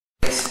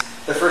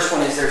The first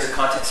one is there's a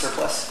content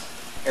surplus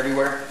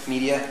everywhere,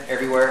 media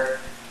everywhere,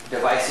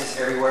 devices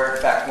everywhere.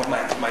 In fact, when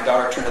my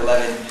daughter turned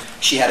 11,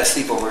 she had a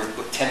sleepover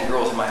with 10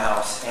 girls in my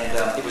house,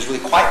 and it was really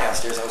quiet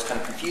downstairs. I was kind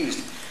of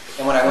confused.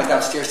 And when I went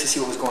downstairs to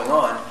see what was going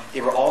on, they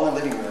were all in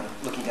the living room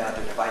looking down at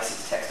their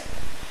devices, texting.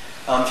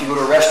 If you go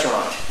to a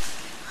restaurant,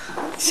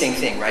 same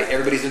thing, right?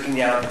 Everybody's looking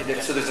down.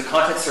 So there's a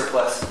content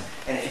surplus,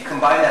 and if you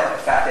combine that with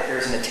the fact that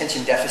there's an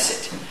attention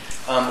deficit,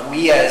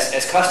 we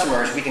as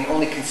customers, we can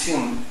only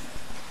consume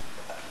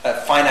a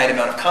finite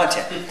amount of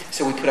content.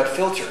 So we put up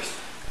filters.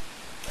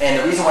 And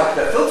the reason why we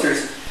put up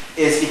filters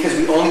is because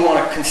we only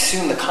want to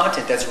consume the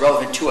content that's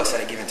relevant to us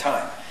at a given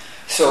time.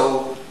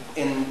 So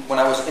when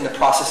I was in the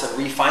process of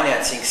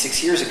refinancing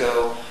 6 years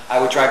ago, I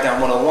would drive down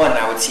 101 and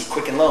I would see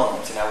Quicken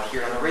Loans, and I would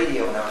hear on the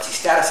radio, and I would see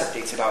status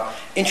updates about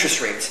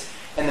interest rates.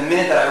 And the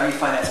minute that I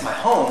refinanced my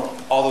home,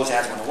 all those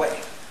ads went away.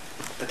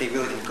 But they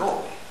really didn't go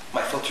away.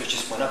 My filters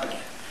just went up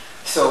again.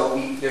 So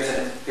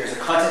there's a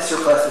content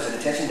surplus, there's an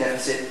attention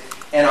deficit,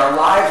 and our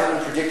lives are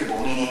unpredictable,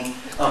 meaning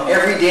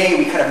every day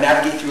we kind of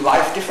navigate through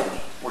life differently.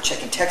 We're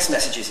checking text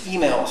messages,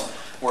 emails,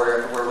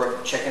 we're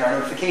checking our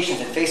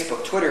notifications in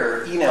Facebook,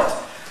 Twitter, emails.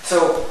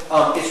 So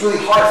it's really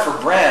hard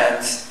for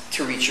brands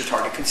to reach your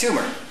target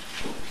consumer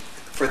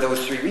for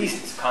those three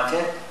reasons: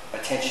 content,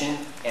 attention,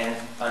 and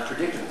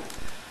unpredictable.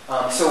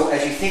 So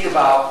as you think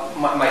about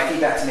my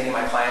feedback to many of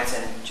my clients,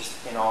 and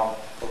just in all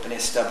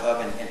openness,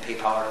 StubHub and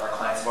PayPal are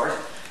clients of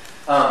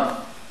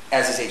ours,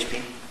 as is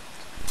HP,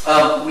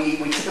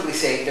 we typically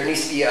say there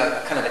needs to be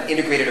a kind of an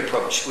integrated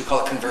approach. We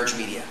call it converged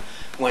media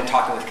when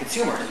talking with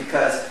consumers,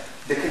 because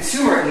the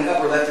consumer in the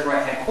upper left and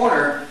right-hand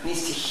corner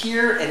needs to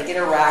hear and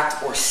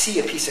interact or see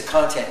a piece of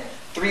content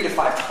 3 to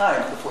 5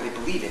 times before they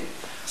believe it.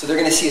 So they're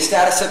going to see a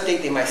status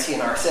update, they might see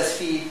an RSS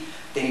feed,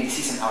 they need to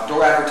see some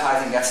outdoor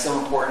advertising, that's still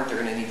important,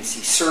 they're going to need to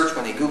see search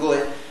when they Google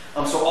it.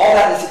 So all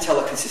that needs to tell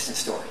a consistent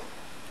story.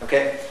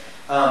 Okay?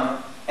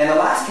 And the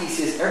last piece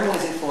is everyone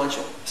is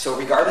influential. So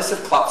regardless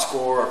of Clout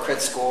Score or Cred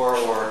Score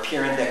or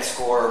Peer Index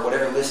Score or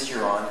whatever list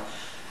you're on,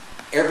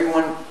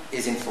 everyone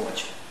is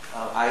influential.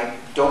 I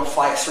don't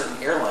fly a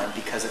certain airline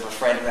because of a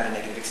friend who had a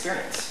negative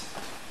experience.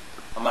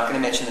 I'm not going to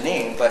mention the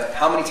name, but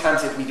how many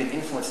times have we been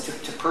influenced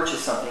to purchase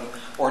something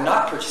or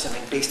not purchase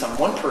something based on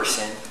one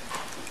person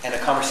and a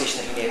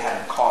conversation that you may have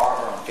had in a car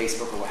or on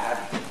Facebook or what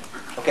have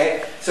you?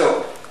 Okay?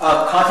 So,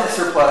 content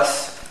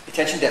surplus,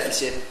 attention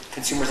deficit,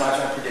 consumers'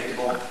 lives are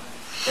unpredictable,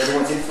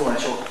 everyone's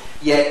influential,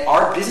 yet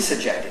our business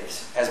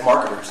objectives as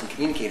marketers and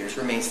communicators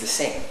remains the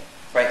same.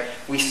 Right?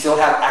 We still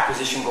have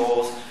acquisition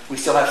goals. We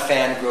still have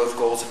fan growth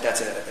goals, if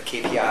that's a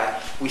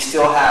KPI. We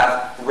still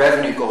have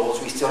revenue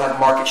goals. We still have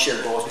market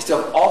share goals. We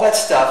still have all that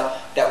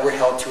stuff that we're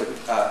held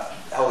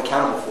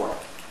accountable for.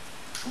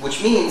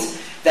 Which means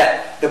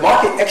that the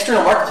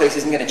external marketplace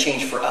isn't going to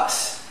change for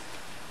us.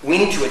 We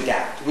need to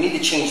adapt. We need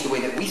to change the way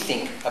that we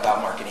think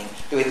about marketing,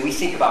 the way that we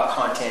think about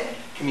content,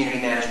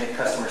 community management,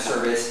 customer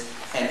service,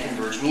 and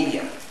converged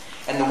media.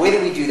 And the way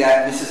that we do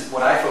that, and this is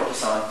what I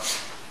focus on,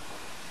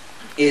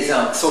 is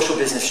social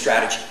business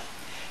strategy.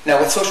 Now,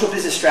 what social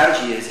business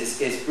strategy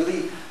is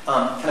really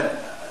kind of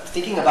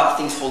thinking about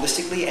things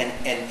holistically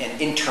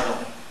and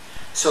internally.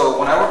 So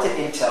when I worked at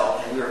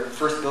Intel and we were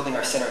first building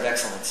our Center of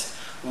Excellence,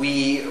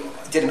 we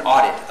did an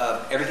audit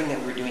of everything that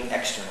we were doing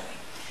externally.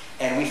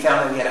 And we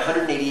found that we had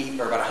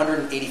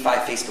 185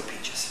 Facebook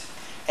pages.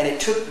 And it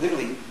took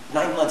literally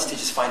 9 months to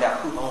just find out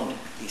who owned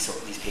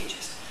these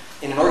pages.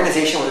 In an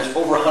organization where there's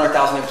over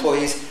 100,000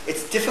 employees,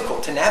 it's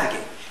difficult to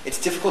navigate.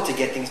 It's difficult to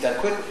get things done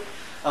quickly.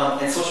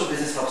 And social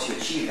business helps you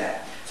achieve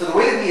that. So the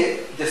way that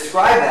we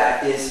describe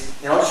that is,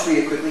 and I'll just read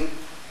it quickly,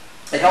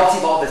 it helps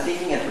evolve the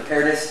thinking and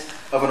preparedness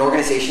of an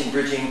organization,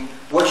 bridging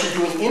what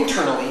you're doing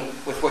internally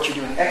with what you're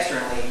doing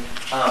externally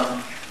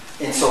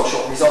in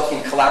social, resulting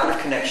in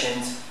collaborative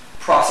connections,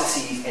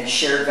 processes, and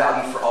shared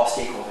value for all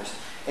stakeholders.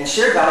 And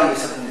shared value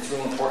is something that's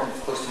really important,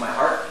 close to my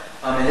heart,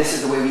 and this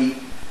is the way we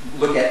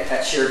look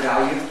at shared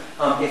value.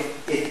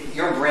 If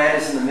your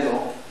brand is in the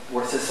middle,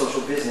 where it says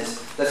social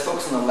business, let's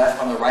focus on the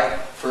left, on the right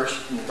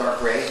first, in the dark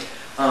gray.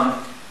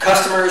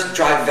 Customers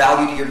drive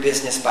value to your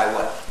business by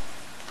what?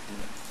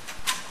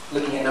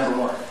 Looking at number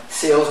 1,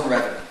 sales and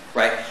revenue,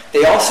 right?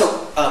 They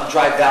also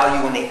drive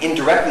value when they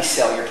indirectly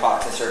sell your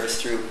products and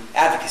service through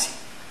advocacy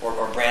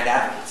or brand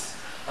advocates.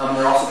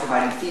 They're also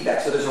providing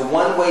feedback. So there's a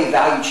one-way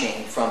value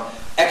chain from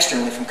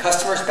externally, from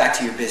customers back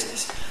to your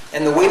business.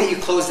 And the way that you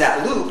close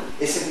that loop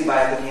is simply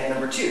by looking at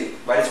number 2,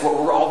 right? It's what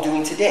we're all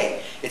doing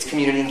today. It's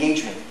community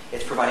engagement.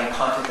 It's providing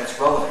content that's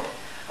relevant.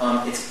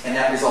 And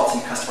that results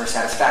in customer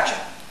satisfaction,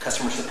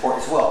 customer support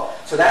as well.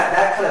 So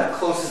that kind of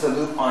closes the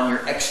loop on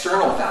your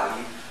external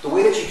value. The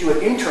way that you do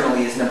it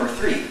internally is number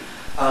 3.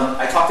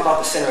 I talked about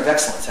the Center of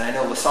Excellence, and I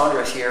know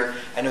Lysandra is here.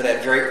 I know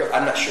that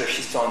I'm not sure if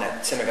she's still on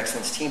that Center of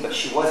Excellence team, but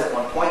she was at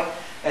one point.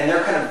 And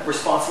they're kind of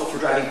responsible for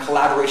driving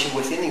collaboration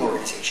within the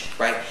organization,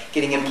 right?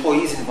 Getting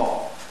employees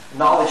involved,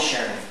 knowledge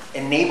sharing,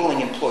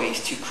 enabling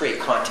employees to create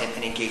content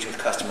and engage with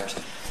customers.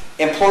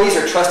 Employees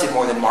are trusted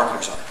more than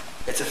marketers are.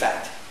 It's a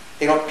fact.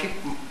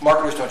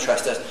 Marketers don't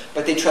trust us,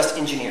 but they trust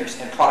engineers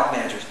and product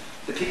managers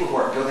the people who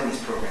are building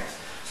these programs.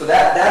 So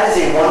that is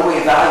a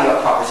one-way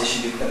value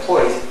proposition to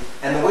employees.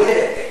 And the way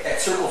that it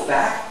circles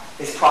back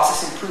is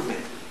process improvement.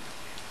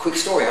 Quick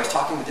story, I was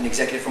talking with an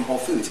executive from Whole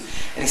Foods,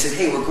 and he said,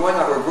 hey, we're growing,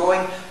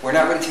 we're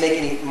not ready to make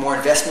any more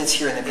investments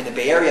here in the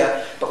Bay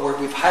Area, but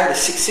we've hired a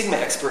Six Sigma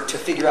expert to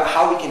figure out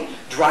how we can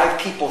drive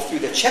people through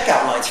the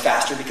checkout lines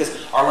faster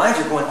because our lines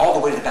are going all the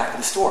way to the back of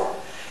the store.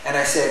 And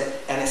I said,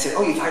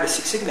 oh, you've hired a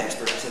Six Sigma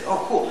expert. I said,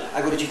 oh, cool.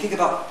 I go, did you think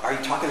about, are you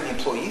talking to the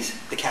employees,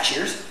 the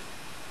cashiers?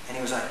 And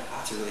he was like, oh,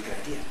 that's a really good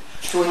idea.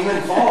 So when you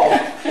involve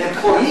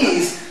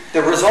employees,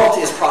 the result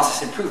is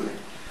process improvement.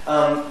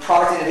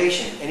 Product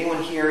innovation.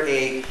 Anyone here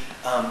a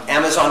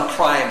Amazon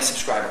Prime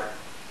subscriber?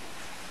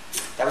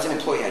 That was an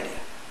employee idea.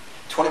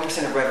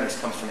 20% of revenues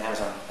comes from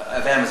Amazon,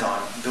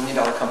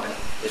 billion-dollar company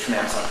is from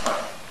Amazon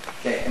Prime.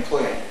 Okay,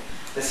 employee idea.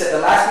 The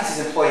last piece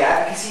is employee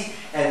advocacy,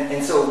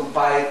 and so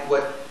by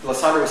what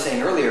Lysandra was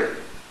saying earlier,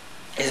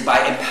 is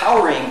by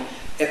empowering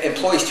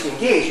employees to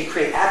engage, you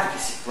create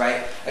advocacy,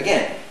 right?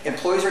 Again,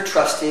 employees are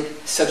trusted,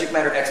 subject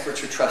matter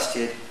experts are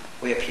trusted,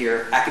 way up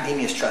here,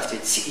 academia is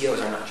trusted,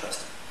 CEOs are not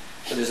trusted.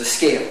 So there's a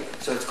scale.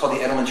 So it's called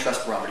the Edelman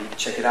Trust Barometer. You can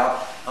check it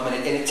out.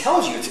 And it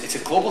tells you, it's a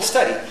global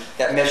study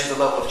that measures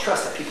the level of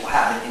trust that people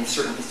have in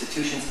certain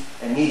institutions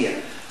and media.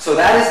 So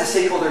that is the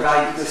stakeholder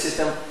value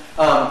ecosystem.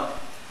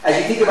 As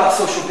you think about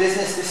social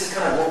business, this is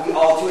kind of what we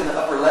all do in the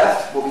upper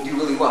left, what we do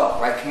really well,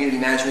 right? Community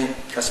management,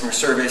 customer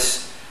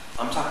service.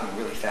 I'm talking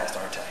really fast,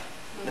 aren't I?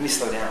 Let me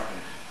slow down.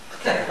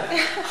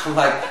 I'm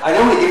like, I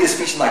normally give this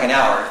speech in like an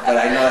hour, but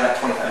I know that I have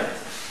 25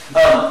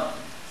 minutes.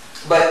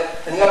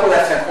 But in the upper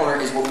left-hand corner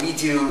is what we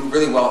do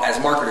really well as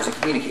marketers and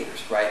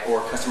communicators, right? Or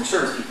customer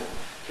service people.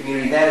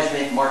 Community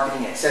management,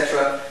 marketing,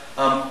 etc.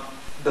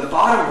 The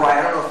bottom right,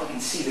 I don't know if you can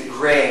see the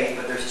gray,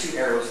 but there's two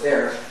arrows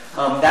there.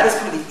 That is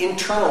kind of the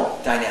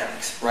internal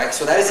dynamics, right?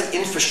 So that is the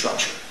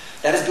infrastructure.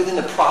 That is building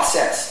the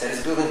process.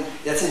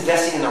 That's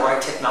investing in the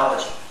right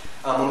technology.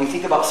 When we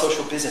think about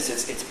social business,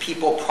 it's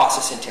people,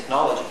 process, and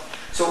technology.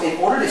 So in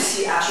order to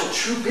see actual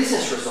true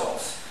business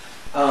results,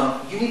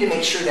 you need to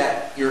make sure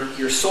that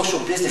your social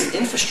business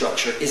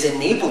infrastructure is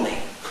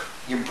enabling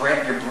your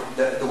brand,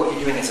 what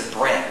you're doing as a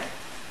brand.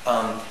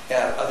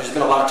 There's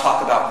been a lot of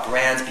talk about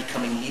brands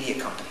becoming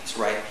media companies,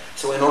 right?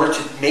 So in order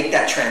to make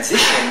that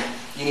transition,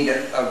 you need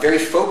a very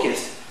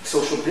focused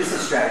social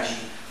business strategy,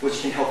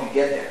 which can help you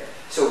get there.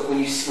 So let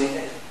me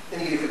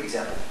give you a quick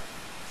example.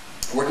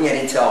 Working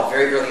at Intel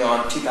very early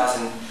on,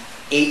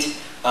 2008,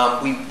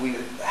 we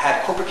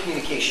had corporate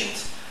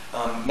communications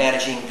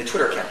managing the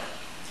Twitter account.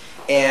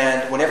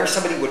 And whenever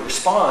somebody would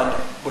respond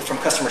from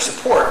customer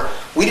support,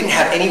 we didn't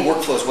have any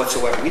workflows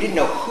whatsoever. We didn't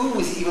know who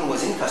was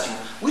in customer.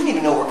 We didn't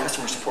even know where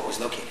customer support was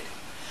located.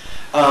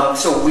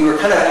 So we were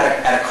kind of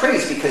at a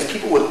craze because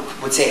people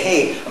would say,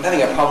 hey, I'm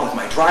having a problem with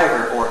my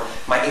driver, or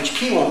my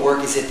HP won't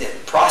work. Is it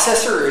the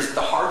processor, or is it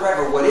the hard drive,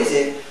 or what is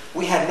it?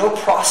 We had no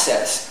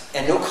process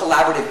and no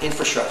collaborative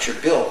infrastructure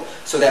built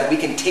so that we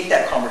can take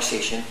that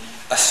conversation,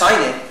 assign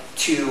it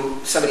to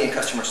somebody in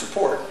customer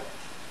support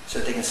so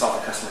that they can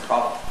solve a customer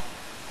problem.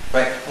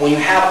 Right? When you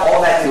have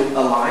all that to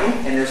align,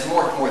 and there's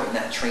more than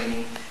that,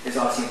 training is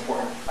obviously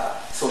important,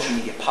 social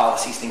media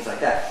policies, things like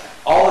that.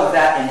 All of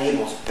that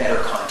enables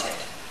better content,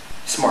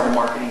 smarter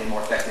marketing, and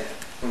more effective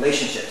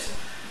relationships.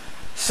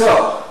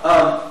 So,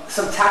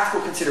 some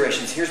tactical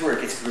considerations. Here's where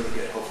it gets really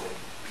good, hopefully.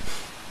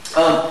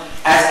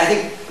 As I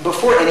think,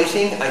 before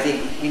anything, I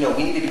think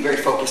we need to be very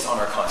focused on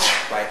our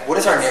content, right? What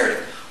is our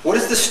narrative? What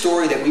is the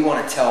story that we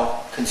want to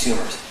tell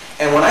consumers?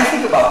 And when I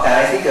think about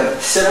that, I think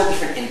of several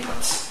different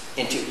inputs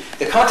into.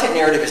 The content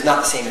narrative is not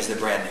the same as the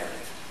brand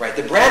narrative, right?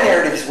 The brand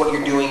narrative is what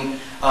you're doing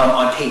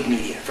on paid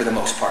media for the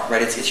most part,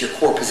 right? It's your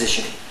core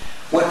positioning.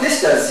 What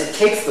this does is it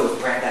takes the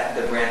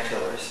brand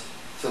pillars.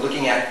 So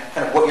looking at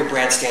kind of what your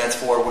brand stands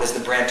for, what is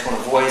the brand tone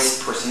of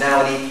voice,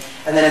 personality,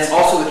 and then it's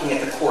also looking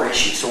at the core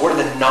issues. So what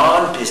are the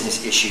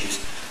non-business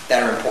issues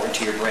that are important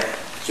to your brand?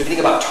 So if you think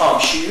about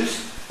Tom's shoes,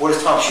 what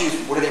is Tom's shoes?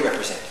 What do they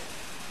represent?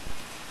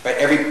 Right?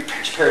 Every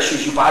pair of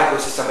shoes you buy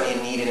goes to somebody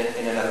in need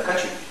in another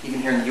country,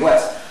 even here in the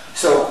U.S.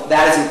 So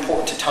that is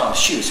important to Tom's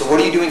shoes. So what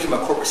are you doing from a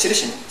corporate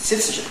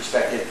citizenship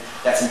perspective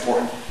that's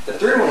important? The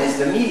third one is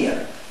the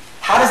media.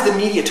 How does the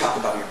media talk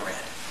about your brand?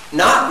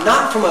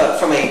 Not from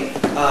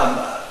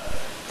a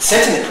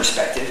sentiment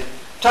perspective.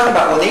 I'm talking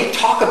about when they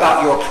talk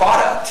about your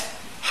product,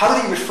 how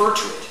do they refer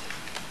to it?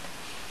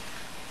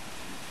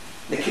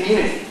 The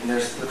community, and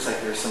looks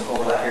like there's some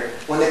overlap here.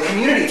 When the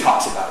community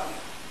talks about you,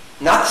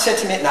 not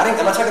sentiment,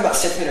 I'm not talking about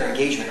sentiment or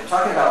engagement. I'm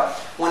talking about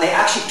when they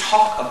actually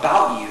talk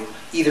about you,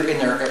 either in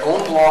their own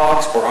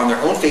blogs or on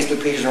their own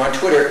Facebook pages or on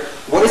Twitter,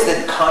 what is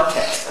the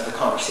context of the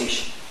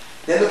conversation?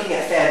 Then looking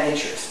at fan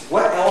interest.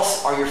 What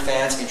else are your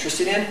fans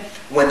interested in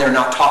when they're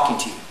not talking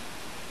to you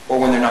or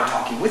when they're not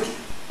talking with you?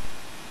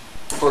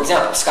 For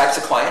example, Skype's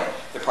a client,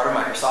 they're part of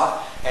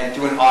Microsoft, and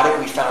through an audit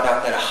we found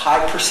out that a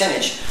high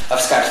percentage of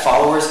Skype's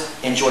followers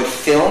enjoy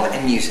film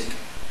and music.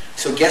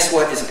 So guess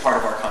what is a part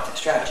of our content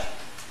strategy?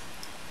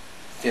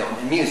 Film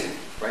and music,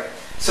 right?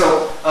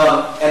 So,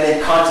 and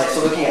then content,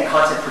 so looking at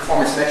content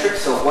performance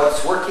metrics, so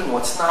what's working,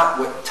 what's not,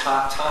 what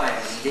time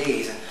and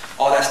days, and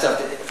all that stuff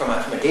that, from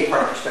a day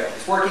party perspective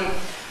is working.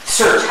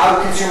 Search, how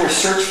do consumers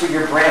search for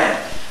your brand,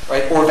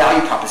 right, or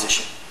value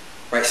proposition,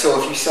 right?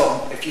 So if you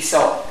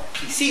sell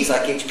PCs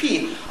like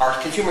HP, are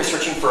consumers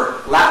searching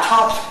for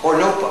laptops or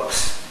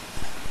notebooks?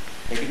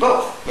 Maybe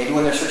both. Maybe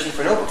when they're searching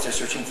for notebooks, they're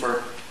searching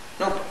for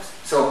notebooks.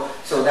 So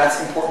that's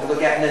important to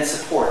look at. And then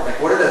support.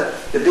 Like, what are the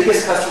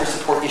biggest customer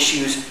support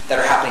issues that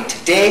are happening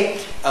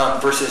today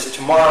versus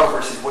tomorrow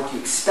versus what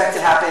you expect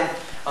to happen?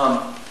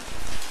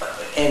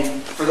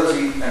 And for those of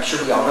you, I'm sure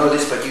we all know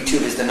this, but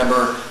YouTube is the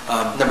number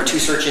 2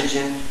 search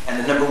engine,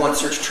 and the number 1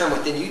 search term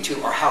within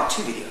YouTube are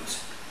how-to videos.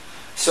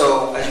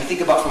 So as you think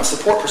about from a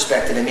support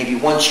perspective, and maybe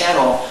one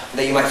channel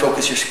that you might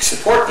focus your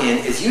support in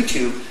is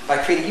YouTube, by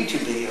creating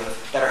YouTube videos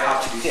that are how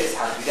to do this,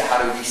 how to do that, how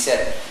to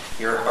reset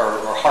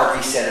or hard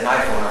reset an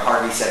iPhone or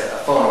hard reset a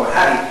phone or what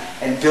have you,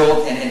 and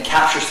build and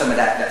capture some of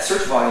that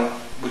search volume,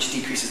 which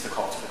decreases the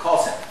call to the call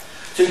center.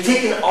 So you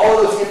take in all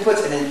of those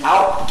inputs, and then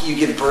out you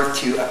give birth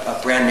to a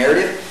brand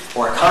narrative,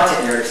 or a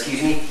content narrative,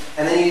 excuse me,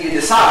 and then you need to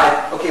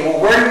decide, okay, well,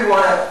 where do we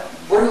want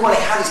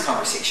to have these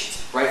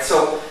conversations, right?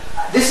 So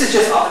this is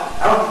just,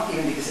 I don't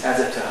even think this adds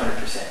up to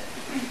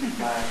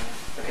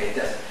 100%. Okay, it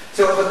doesn't.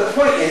 So, but the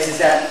point is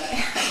that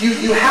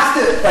you have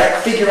to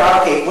figure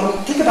out, okay, when we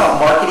think about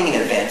marketing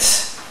and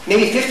events,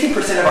 maybe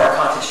 15% of our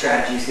content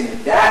strategy is going to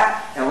be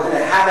that, and we're going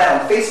to have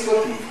that on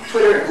Facebook and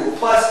Twitter and Google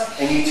Plus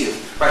and YouTube,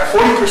 right?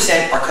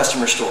 40% are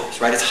customer stories,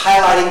 right? It's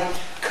highlighting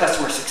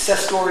customer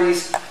success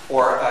stories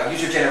or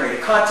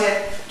user-generated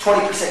content.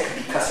 20%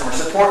 could be customer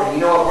support, and you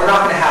know what? We're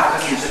not going to have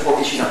customer support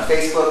issues on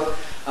Facebook.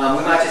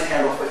 We might just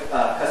handle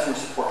customer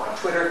support on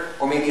Twitter,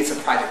 or maybe it's a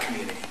private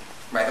community,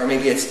 right? Or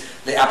maybe it's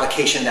the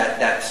application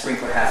that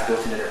Sprinklr has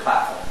built into their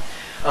platform.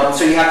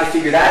 So you have to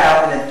figure that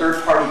out, and then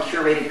third-party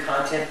curated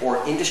content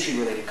or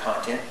industry-related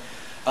content.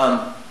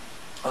 A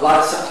lot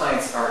of some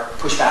clients are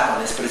push back on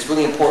this, but it's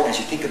really important as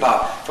you think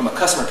about, from a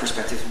customer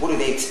perspective, what do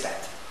they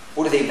expect?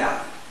 What do they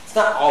value? It's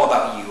not all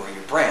about you or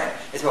your brand.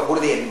 It's about what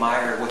do they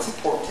admire, what's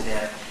important to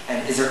them,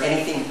 and is there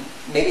anything,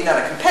 maybe not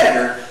a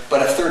competitor,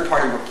 but a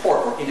third-party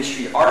report or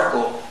industry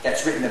article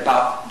that's written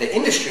about the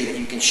industry that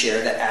you can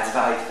share that adds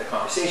value to the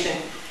conversation.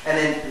 And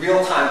then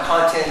real-time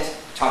content,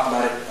 talked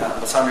about it,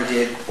 𝙴𝚙𝚕𝚘𝚛𝚎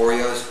did,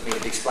 Oreos made a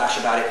big splash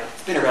about it.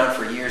 It's been around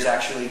for years,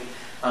 actually.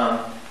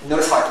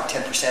 Notice how I put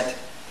 10%,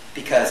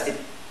 because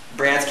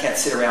brands can't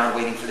sit around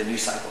waiting for the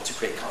news cycle to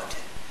create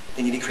content.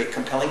 They need to create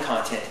compelling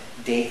content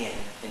day in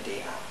and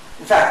day out.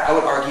 In fact, I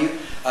would argue,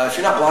 if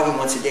you're not blogging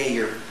once a day,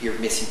 you're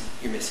missing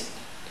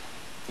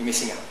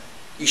out.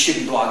 You should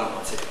be blogging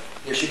once a day.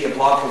 There should be a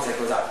blog post that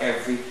goes out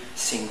every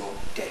single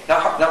day.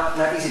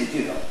 Not easy to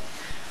do though.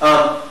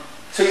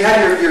 So you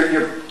have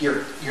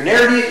your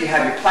narrative, you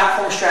have your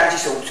platform strategy.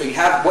 So you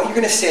have what you're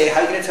going to say,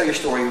 how you're going to tell your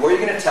story, where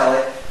you're going to tell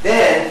it.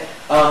 Then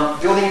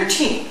building your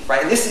team,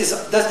 right? And this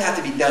doesn't have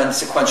to be done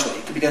sequentially.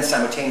 It could be done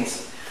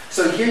simultaneously.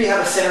 So here you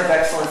have a center of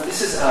excellence.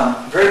 This is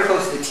very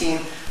close to the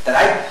team that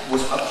I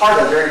was a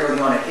part of very early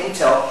on at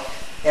Intel.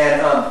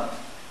 And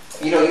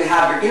you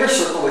have your inner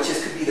circle, which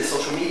could be the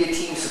social media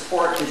team,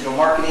 support, digital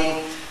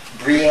marketing,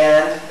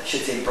 brand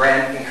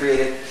and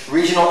creative,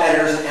 regional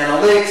editors and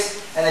analytics.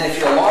 And then if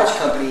you're a large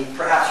company,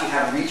 perhaps you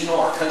have regional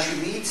or country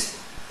leads,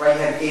 right?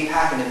 You have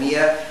APAC and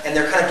EMEA, and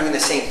they're kind of doing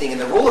the same thing.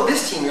 And the role of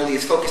this team really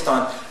is focused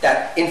on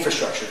that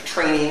infrastructure,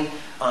 training.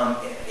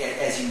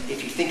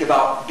 If you think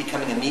about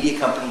becoming a media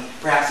company,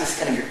 perhaps this is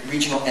kind of your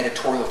regional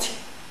editorial team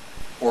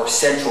or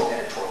central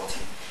editorial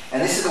team.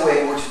 And this is the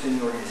way it works within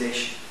the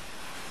organization.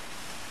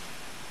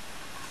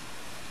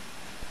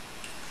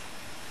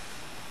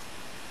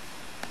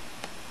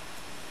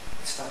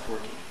 It stopped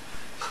working.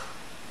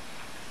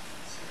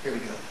 Here we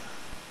go.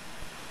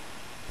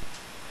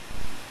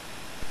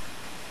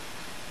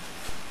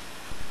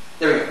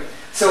 There we go.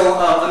 So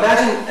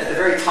imagine at the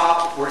very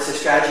top where it says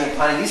strategy and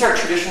planning. These are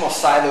traditional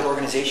siloed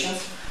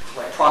organizations,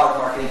 like product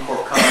marketing,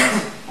 corporate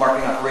commerce,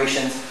 marketing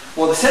operations.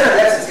 Well, the center of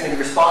excellence is going to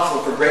be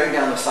responsible for breaking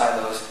down those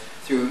silos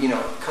through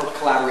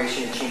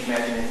collaboration and change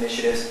management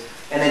initiatives,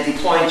 and then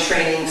deploying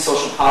training,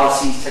 social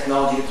policies,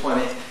 technology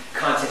deployment,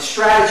 content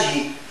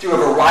strategy through a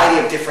variety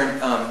of different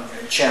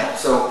channels.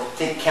 So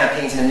think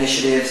campaigns and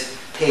initiatives,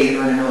 paid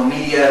earned and known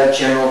media,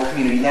 general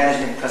community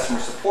management, and customer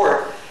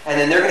support. And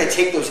then they're going to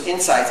take those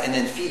insights and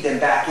then feed them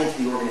back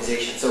into the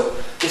organization. So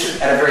this is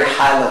at a very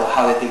high level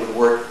how they would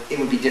work. It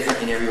would be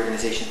different in every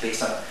organization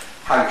based on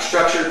how you're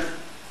structured.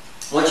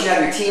 Once you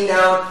have your team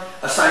down,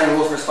 assigning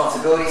roles and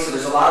responsibilities. So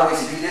there's a lot of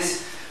ways to do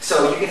this.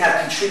 So you can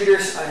have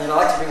contributors. I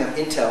like to bring up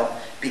Intel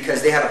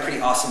because they have a pretty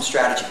awesome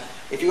strategy.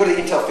 If you go to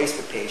the Intel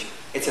Facebook page,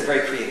 it's a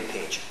very creative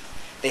page.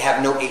 They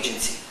have no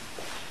agency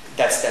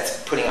that's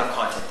putting out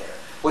content there.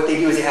 What they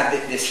do is they have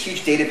this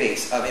huge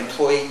database of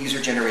employee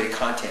user-generated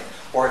content,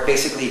 or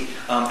basically,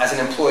 as an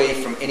employee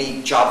from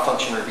any job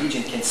function or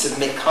region can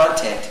submit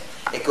content.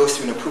 It goes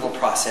through an approval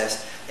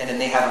process, and then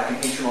they have like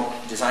an internal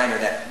designer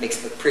that makes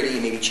it look pretty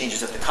and maybe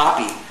changes up the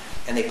copy,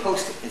 and they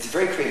post it. It's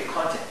very creative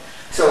content.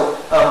 So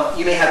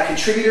you may have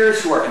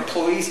contributors who are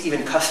employees,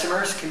 even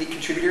customers can be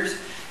contributors.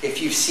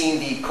 If you've seen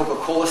the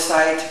Coca-Cola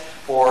site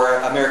or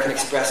American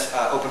Express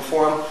Open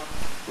Forum,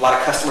 A lot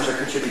of customers are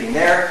contributing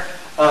there.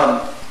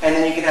 And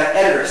then you can have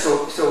editors.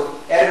 So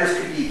editors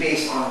could be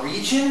based on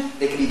region.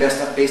 They could be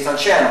based on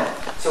channel.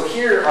 So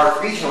here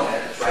are regional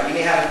editors, right? You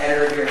may have an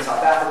editor here in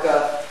South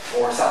Africa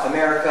or South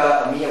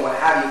America, EMEA, what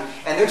have you.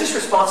 And they're just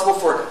responsible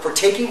for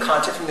taking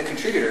content from the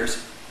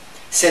contributors,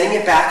 sending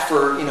it back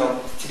for,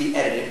 to be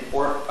edited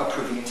or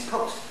approving it to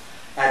post.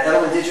 At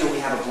Edelman Digital, we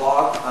have a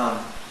blog,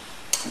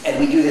 and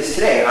we do this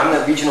today. I'm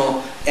the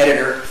regional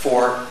editor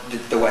for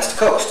the West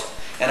Coast.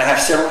 And I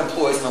have several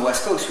employees on the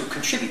West Coast who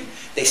contribute.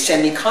 They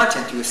send me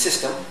content through a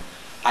system.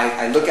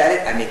 I look at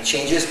it, I make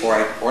changes or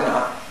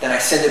not. Then I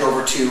send it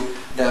over to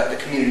the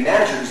community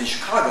manager who's in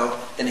Chicago.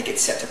 Then it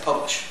gets set to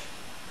publish.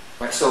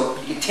 Right? So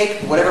you can take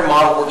whatever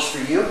model works for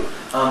you,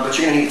 but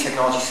you're going to need a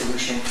technology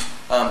solution,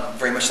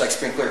 very much like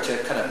Sprinklr,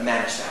 to kind of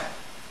manage that.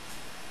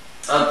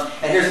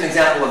 And here's an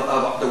example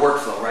of the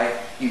workflow, right?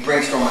 You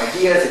brainstorm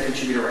ideas, a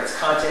contributor writes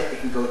content, it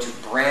can go to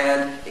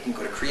brand, it can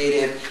go to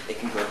creative, it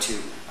can go to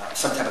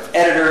some type of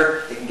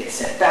editor, it can get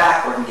sent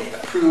back, or it can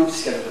get approved,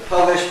 scheduled to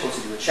publish,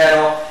 posted to a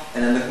channel,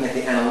 and then looking at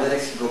the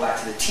analytics, you go back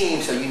to the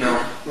team so you know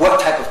what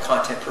type of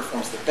content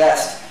performs the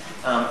best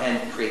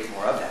and create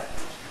more of that.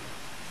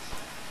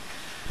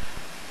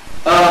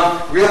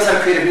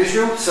 Real-time creative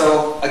newsroom.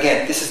 So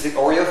again, this is the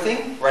Oreo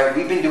thing, right?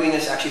 We've been doing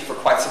this actually for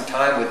quite some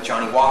time with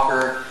Johnny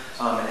Walker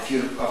and a few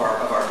of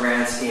our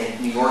brands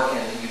in New York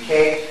and the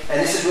UK. And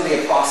this is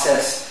really a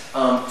process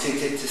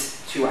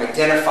to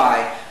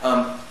identify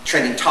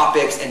trending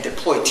topics and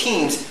deploy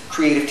teams,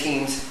 creative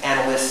teams,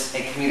 analysts,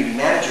 and community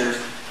managers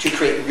to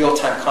create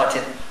real-time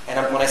content. And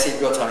when I say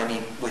real-time, I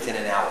mean within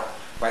an hour,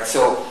 right?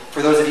 So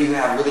for those of you who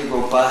have really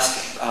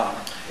robust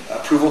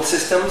approval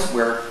systems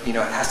where it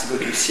has to go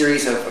through a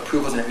series of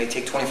approvals and it may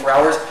take 24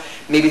 hours,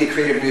 maybe the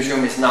creative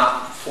newsroom is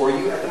not for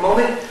you at the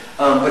moment.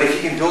 But if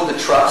you can build the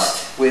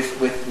trust with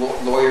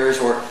lawyers,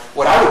 or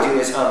what I would do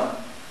is,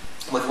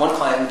 with one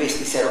client, we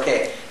basically said,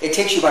 okay, it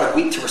takes you about a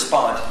week to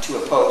respond to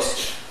a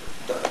post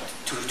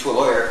to a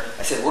lawyer.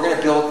 I said, we're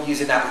going to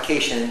use an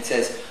application that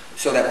says,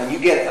 so that when you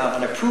get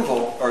an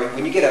approval, or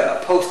when you get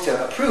a post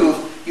to approve,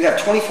 you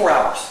have 24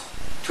 hours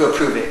to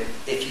approve it.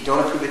 If you don't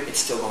approve it, it's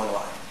still going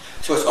live.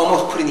 So it's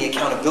almost putting the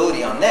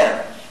accountability on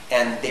them,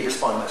 and they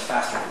respond much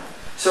faster.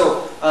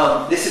 So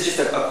this is just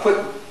a quick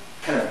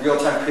kind of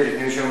real-time creative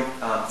newsroom,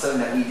 something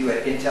that we do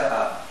at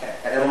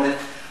Edelman.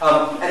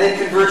 And then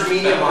converged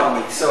media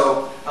modeling.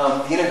 So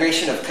the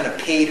integration of kind of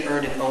paid,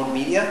 earned, and owned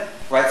media,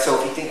 right? So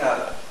if you think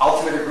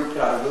Altimeter Group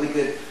put out a really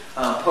good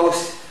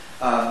post,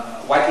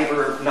 white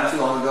paper not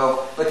too long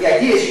ago. But the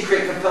idea is you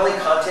create compelling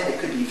content. It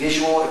could be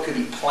visual, it could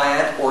be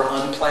planned or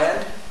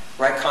unplanned,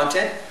 right?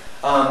 Content.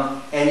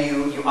 And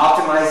you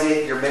optimize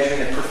it, you're measuring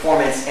the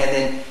performance, and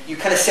then you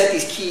kind of set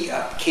these key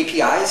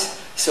KPIs.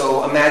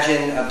 So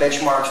imagine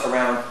benchmarks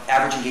around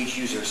average engaged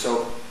users.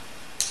 So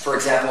for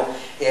example,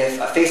 if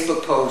a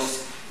Facebook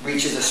post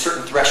reaches a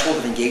certain threshold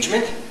of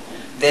engagement,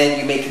 then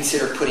you may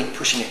consider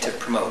pushing it to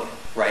promote,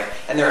 right?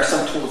 And there are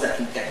some tools that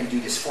can do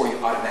this for you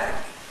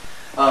automatically.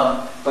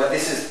 But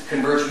this is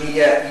converged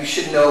media. You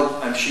should know,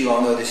 I'm sure you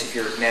all know this if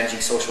you're managing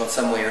social in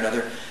some way or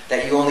another,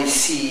 that you only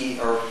see,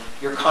 or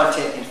your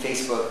content in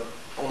Facebook,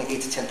 only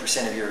 8 to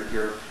 10% of your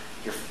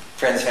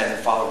friends, fans, and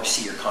followers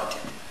see your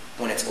content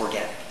when it's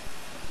organic,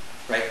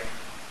 right?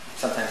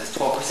 Sometimes it's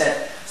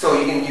 12%. So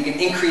you can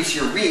increase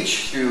your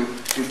reach through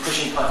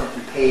pushing content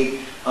through paid,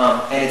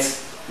 and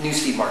it's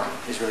newsfeed marketing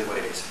is really what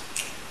it is.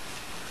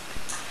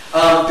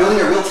 Building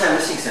a real-time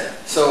listing center.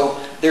 So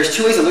there's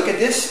two ways to look at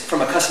this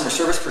from a customer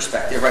service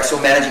perspective, right? So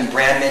managing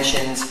brand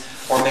mentions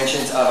or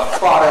mentions of a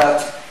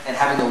product and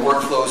having the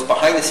workflows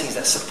behind the scenes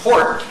that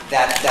support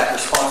that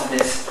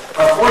responsiveness.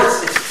 Or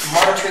it's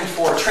monitoring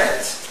for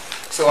trends.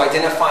 So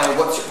identifying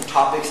what certain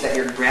topics that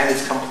your brand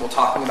is comfortable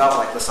talking about,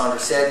 like Lysandra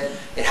said,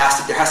 there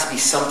has to be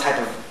some type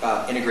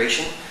of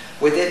integration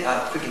with it.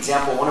 A quick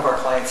example, one of our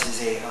clients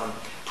is a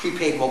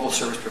prepaid mobile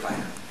service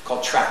provider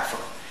called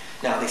TrackPhone.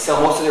 Now, they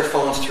sell most of their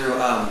phones through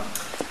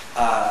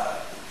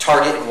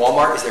Target and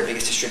Walmart is their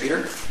biggest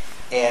distributor.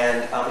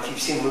 And if you've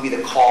seen the movie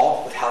The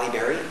Call with Halle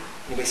Berry,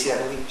 anybody see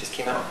that movie? It just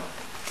came out?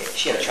 Okay,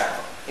 she had a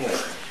TrackPhone. Anyway,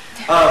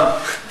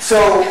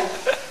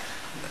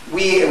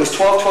 it was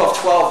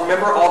 12-12-12.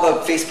 Remember all the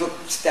Facebook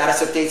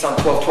status updates on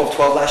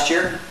 12-12-12 last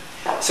year?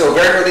 So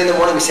very early in the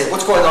morning we said,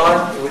 what's going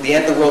on? The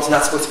end of the world's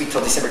not supposed to be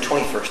until December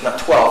 21st, not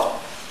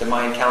 12, the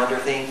Mayan calendar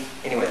thing.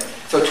 Anyway,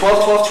 so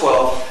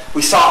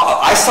 12-12-12,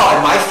 I saw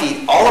in my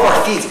feed, all of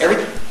our feeds,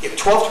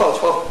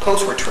 12-12-12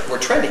 posts were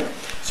trending.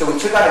 So we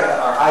took out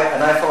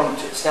an iPhone,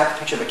 snapped a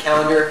picture of a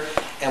calendar,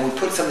 and we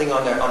put something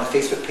on the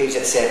Facebook page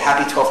that said,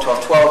 happy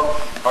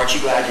 12-12-12, aren't you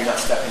glad you're not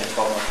stuck in a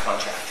 12-month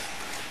contract?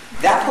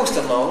 That post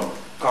alone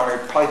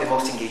garnered probably the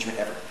most engagement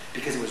ever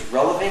because it was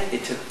relevant.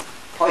 It took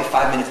probably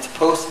 5 minutes to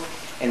post,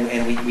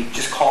 and we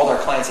just called our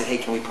client and said, hey,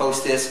 can we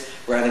post this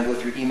rather than go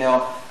through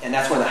email? And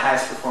that's one of the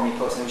highest performing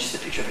posts, and it was just a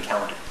picture of a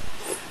calendar.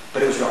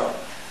 But it was relevant.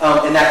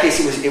 In that case,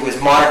 it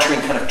was monitoring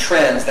kind of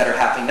trends that are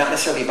happening, not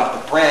necessarily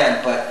about the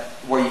brand, but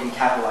where you can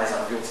capitalize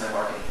on real-time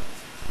marketing.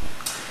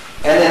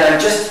 And then I'm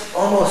just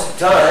almost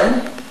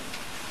done.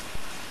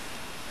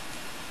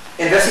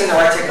 investing in the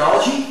right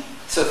technology.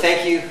 So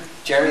thank you,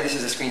 Jeremy. This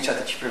is a screenshot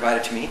that you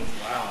provided to me.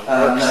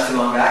 Wow. Not too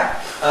long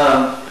back.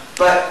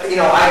 But you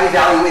know, I've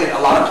evaluated a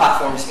lot of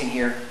platforms in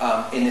here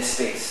in this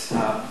space.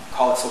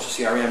 Call it social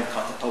CRM,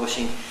 content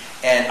publishing.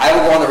 And I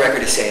will go on the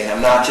record to say, and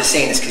I'm not just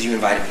saying this because you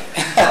invited me,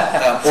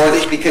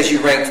 or because you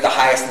ranked the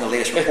highest in the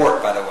latest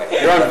report, by the way.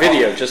 You're on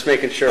video, just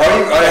making sure. Are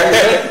you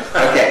really?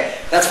 Okay,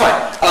 that's fine.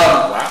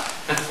 Wow.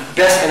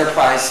 Best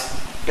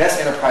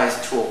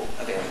enterprise tool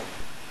available.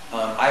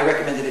 I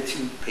recommended it to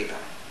PayPal,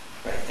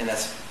 right? And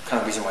that's kind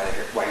of the reason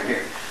why you're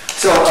here.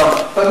 So,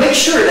 but make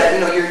sure that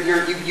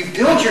you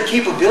build your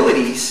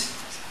capabilities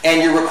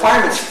and your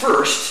requirements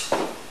first,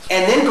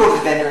 and then go to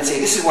the vendor and say,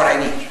 this is what I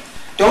need.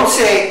 Don't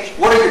say,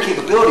 what are your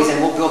capabilities, and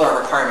we'll build our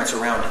requirements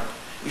around it.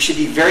 You should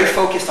be very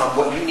focused on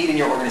what you need in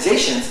your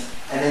organizations,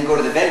 and then go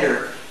to the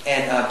vendor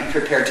and be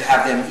prepared to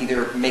have them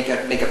either make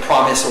a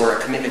promise or a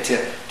commitment to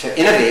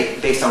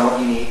innovate based on what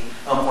you need,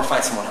 or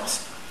find someone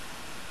else.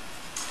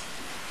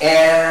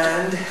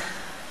 And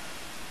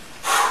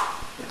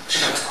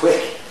that was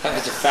quick. That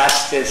was the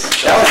fastest.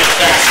 That was the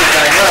fastest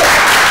I know.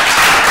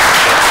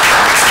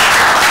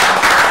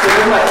 So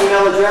here's my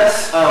email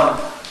address.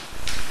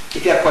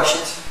 If you have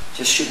questions,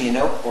 just shoot me a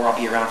note, or I'll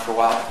be around for a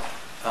while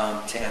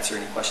to answer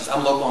any questions.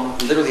 I'm local. I'm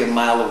literally a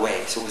mile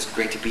away, so it was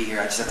great to be here.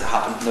 I just have to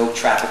hop in, no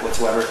traffic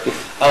whatsoever.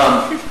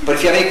 But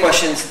if you have any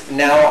questions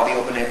now, I'll be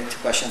open to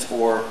questions,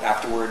 or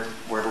afterward,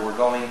 wherever we're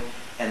going,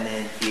 and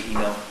then via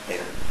email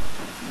later.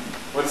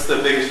 What's the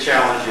biggest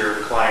challenge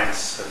your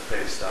clients have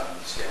faced on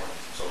scaling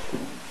social?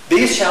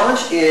 Biggest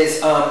challenge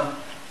is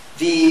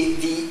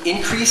the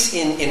increase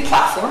in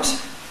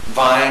platforms,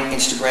 Vine,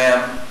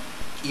 Instagram,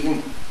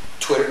 even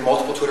Twitter,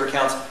 multiple Twitter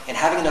accounts, and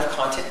having enough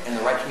content and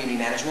the right community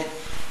management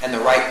and the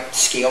right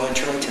scale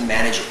internally to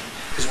manage it.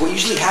 Because what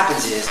usually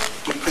happens is,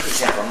 give a quick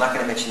example, I'm not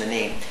going to mention the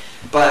name,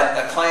 but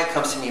a client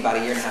comes to me about a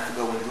year and a half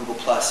ago when Google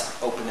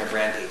Plus opened their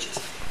brand pages.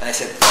 And I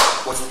said,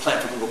 what's the plan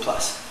for Google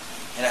Plus?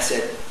 And I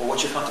said, well,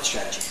 what's your content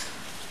strategy?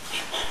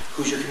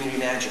 Who's your community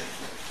manager?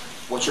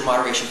 What's your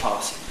moderation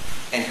policy?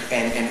 And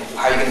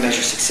how are you going to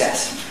measure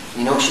success?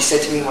 You know what she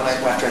said to me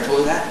after I told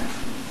her that?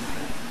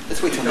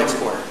 Let's wait till next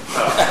quarter.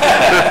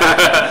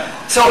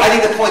 So I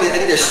think the point is, I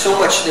think there's so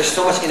much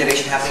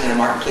innovation happening in the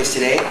marketplace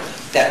today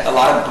that a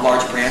lot of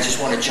large brands just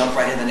want to jump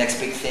right into the next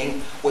big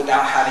thing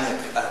without having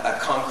a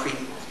concrete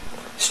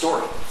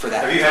story for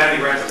that. Have you had any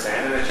brands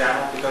abandon a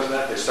channel because of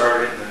that? They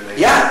started it and then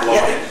they yeah.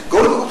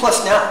 Go to Google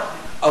Plus now.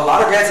 A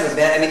lot of brands have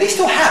abandoned. I mean, they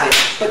still have it,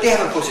 but they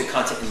haven't posted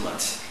content in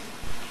months,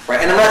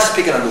 right? And I'm not just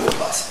picking on Google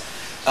Plus.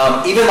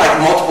 Even like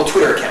multiple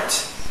Twitter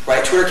accounts,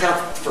 right? Twitter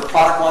account for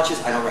product launches,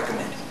 I don't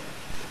recommend.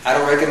 I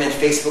don't recommend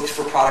Facebooks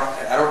for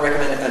product. I don't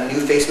recommend a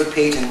new Facebook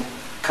page, and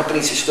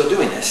companies are still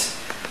doing this,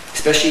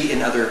 especially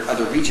in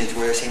other regions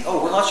where they're saying,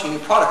 oh, we're launching a new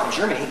product in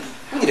Germany,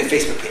 we need a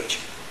Facebook page.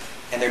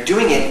 And they're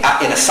doing it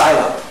in a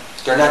silo.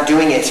 They're not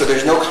doing it, so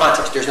there's no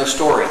context, there's no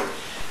story,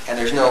 and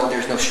there's no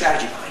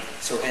strategy behind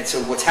it.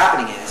 So what's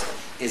happening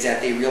is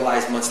that they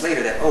realize months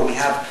later that, oh,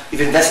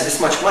 we've invested this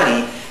much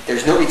money,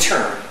 there's no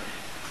return.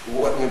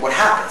 What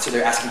happened? So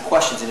they're asking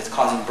questions, and it's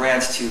causing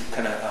brands to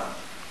kind of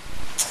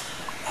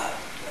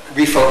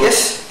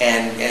refocus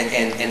and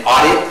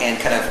audit and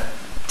kind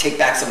of take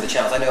back some of the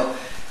channels. I know,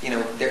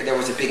 there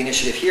was a big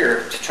initiative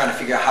here to trying to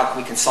figure out how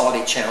can we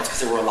consolidate channels, because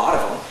there were a lot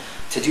of them,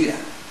 to do that.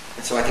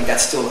 And so I think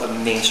that's still a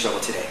main struggle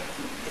today.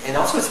 And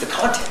also it's the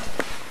content.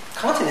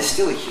 Content is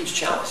still a huge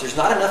challenge. There's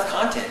not enough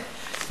content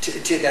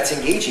that's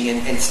engaging,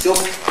 and still,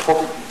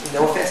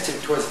 no offense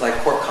towards like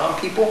corp comm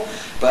people,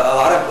 but a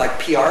lot of like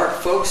PR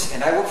folks,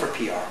 and I work for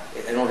PR,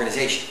 an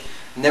organization,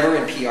 never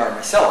in PR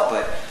myself,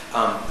 but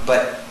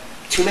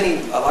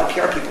a lot of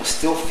PR people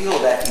still feel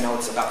that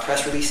it's about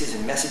press releases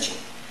and messaging,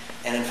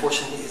 and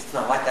unfortunately it's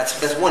not like that.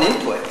 That's one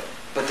input,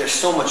 but there's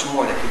so much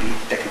more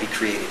that could be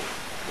created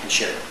and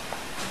shared.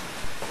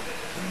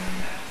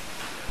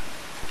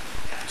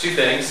 Two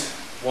things.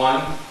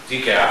 One,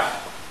 decaf.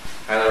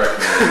 Highly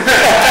recommend.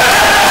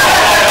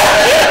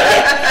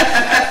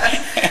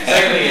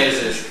 Secondly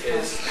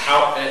is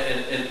how,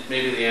 and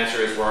maybe the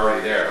answer is we're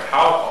already there, but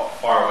how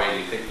far away do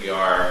you think we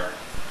are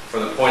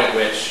from the point at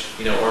which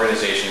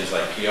organizations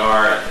like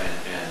PR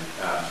and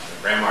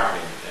brand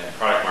marketing and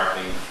product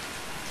marketing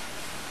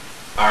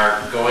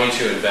are going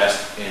to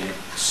invest in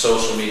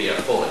social media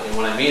fully? And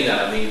when I mean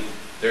that, I mean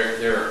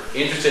they're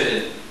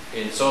interested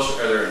in social,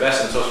 or they're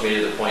invested in social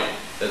media to the point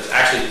that's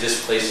actually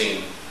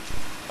displacing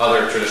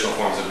other traditional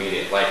forms of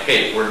media. Like,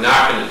 hey, we're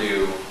not going to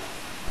do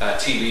a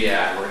TV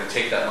ad. We're going to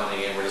take that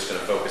money and we're just going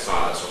to focus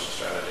on a social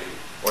strategy,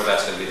 or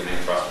that's going to be the main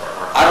thrust of our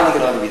market. I don't think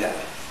it'll ever be that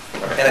way,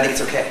 and I think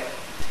it's okay.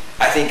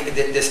 I think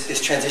that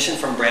this transition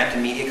from brand to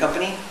media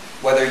company,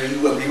 whether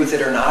you agree with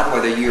it or not,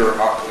 whether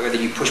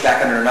you push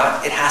back on it or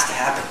not, it has to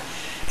happen.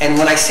 And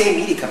when I say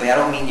media company, I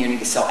don't mean you need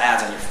to sell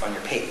ads on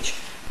your page,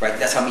 right?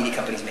 That's how media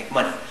companies make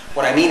money.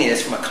 What I mean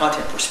is from a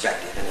content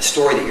perspective and the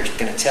story that you're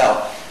going to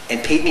tell,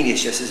 and paid media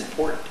is just as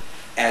important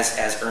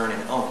as earned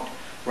and owned,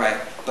 right?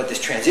 But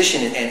this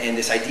transition and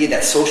this idea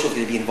that social is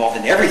going to be involved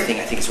in everything,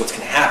 I think is what's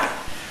going to happen,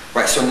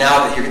 right? So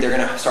now that they're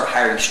going to start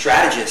hiring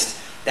strategists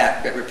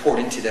that report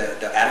into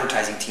the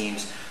advertising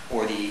teams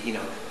or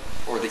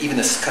even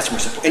the customer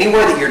support.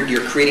 Anywhere that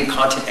you're creating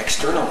content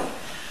externally,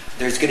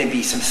 there's going to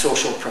be some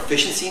social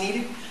proficiency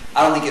needed.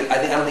 I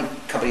don't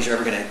think companies are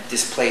ever going to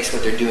displace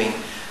what they're doing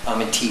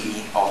in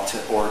TV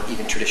or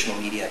even traditional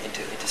media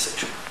into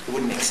social. It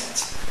wouldn't make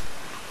sense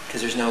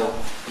because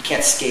you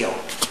can't scale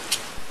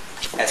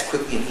as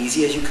quickly and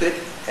easy as you could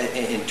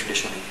in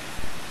traditional media.